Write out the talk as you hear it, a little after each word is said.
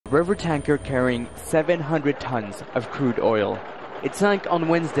river tanker carrying 700 tons of crude oil. It sank on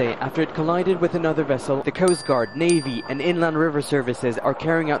Wednesday after it collided with another vessel. The Coast Guard, Navy and Inland River Services are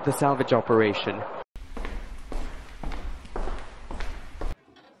carrying out the salvage operation.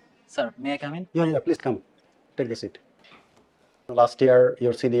 Sir, may I come in? Yeah, please come. Take a seat. Last year,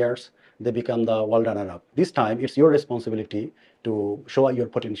 your seniors, they become the world runner-up. This time, it's your responsibility to show your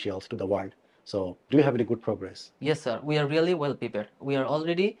potentials to the world. So, do you have any good progress? Yes, sir. We are really well prepared. We are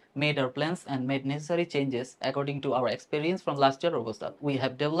already made our plans and made necessary changes according to our experience from last year ROBOSUB. We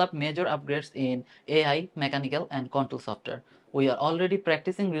have developed major upgrades in AI, mechanical and control software. We are already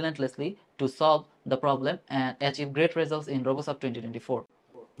practicing relentlessly to solve the problem and achieve great results in ROBOSUB 2024.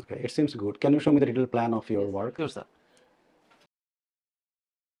 Okay, it seems good. Can you show me the detailed plan of your work? Sure, sir.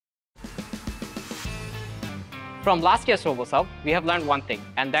 From last year's ROBOSUB, we have learned one thing,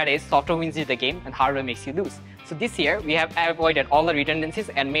 and that is software wins you the game and hardware makes you lose. So this year, we have avoided all the redundancies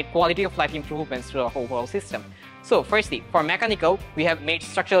and made quality of life improvements to the overall system. So firstly, for mechanical, we have made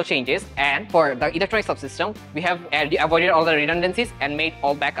structural changes, and for the electronic subsystem, we have avoided all the redundancies and made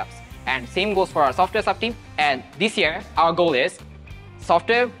all backups. And same goes for our software subteam. And this year, our goal is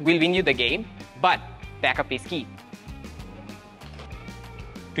software will win you the game, but backup is key.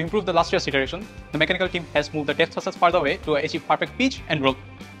 To improve the last year's iteration, the mechanical team has moved the test process further away to achieve perfect pitch and roll.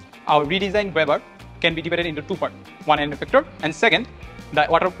 Our redesigned grabber can be divided into two parts, one end effector and second, the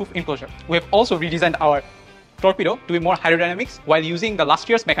waterproof enclosure. We have also redesigned our torpedo to be more aerodynamics while using the last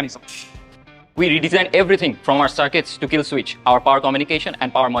year's mechanism. We redesigned everything from our circuits to kill switch, our power communication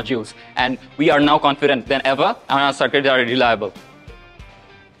and power modules, and we are now confident than ever and our circuits are reliable.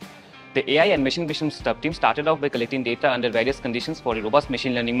 The AI and machine vision sub-team started off by collecting data under various conditions for a robust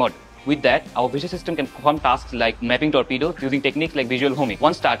machine learning mode. With that, our vision system can perform tasks like mapping torpedoes using techniques like visual homing.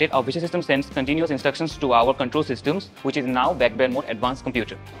 Once started, our vision system sends continuous instructions to our control systems, which is now backed by a more advanced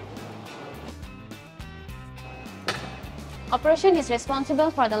computer. Operation is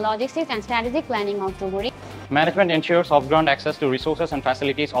responsible for the logistics and strategic planning of Duburi. Management ensures off-ground access to resources and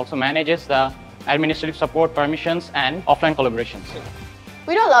facilities, also manages the administrative support, permissions, and offline collaborations.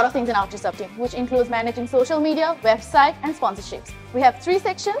 We do a lot of things in our sub-team, which includes managing social media, website, and sponsorships. We have 3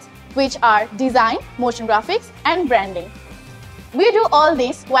 sections, which are design, motion graphics, and branding. We do all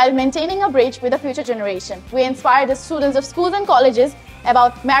this while maintaining a bridge with the future generation. We inspire the students of schools and colleges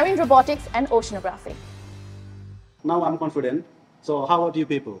about marine robotics and oceanography. Now I'm confident. So how about you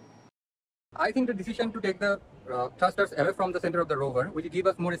people? I think the decision to take the thrusters away from the center of the rover will give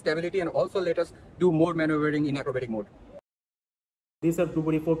us more stability and also let us do more maneuvering in acrobatic mode. This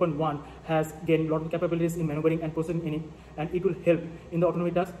Duburi 4.1 has gained a lot of capabilities in maneuvering and processing and it will help in the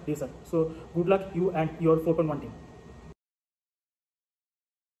autonomy task research. So good luck you and your 4.1 team.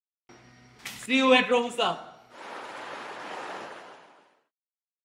 See you at ROBOSUB.